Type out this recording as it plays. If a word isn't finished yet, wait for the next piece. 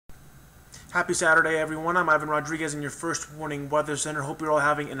Happy Saturday, everyone. I'm Ivan Rodriguez in your First Warning Weather Center. Hope you're all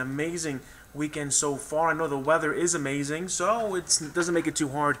having an amazing weekend so far. I know the weather is amazing, so it doesn't make it too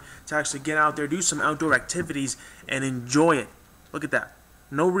hard to actually get out there, do some outdoor activities, and enjoy it. Look at that.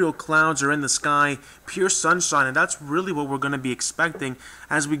 No real clouds are in the sky, pure sunshine, and that's really what we're going to be expecting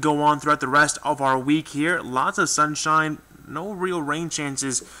as we go on throughout the rest of our week here. Lots of sunshine, no real rain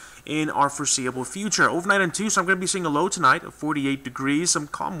chances in our foreseeable future. Overnight in Tucson, I'm going to be seeing a low tonight of 48 degrees, some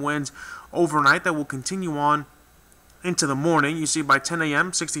calm winds overnight that will continue on into the morning. You see by 10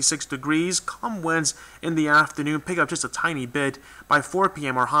 a.m., 66 degrees, calm winds in the afternoon, pick up just a tiny bit. By 4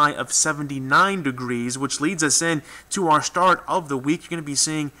 p.m., our high of 79 degrees, which leads us in to our start of the week. You're going to be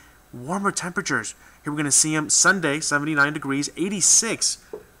seeing warmer temperatures. Here we're going to see them Sunday, 79 degrees, 86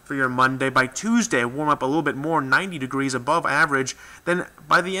 for your Monday. By Tuesday, warm up a little bit more, 90 degrees above average. Then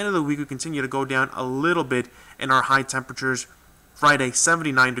by the end of the week, we continue to go down a little bit in our high temperatures. Friday,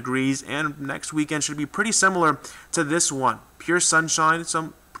 79 degrees, and next weekend should be pretty similar to this one. Pure sunshine,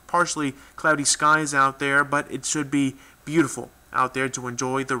 some partially cloudy skies out there, but it should be beautiful out there to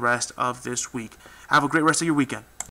enjoy the rest of this week. Have a great rest of your weekend.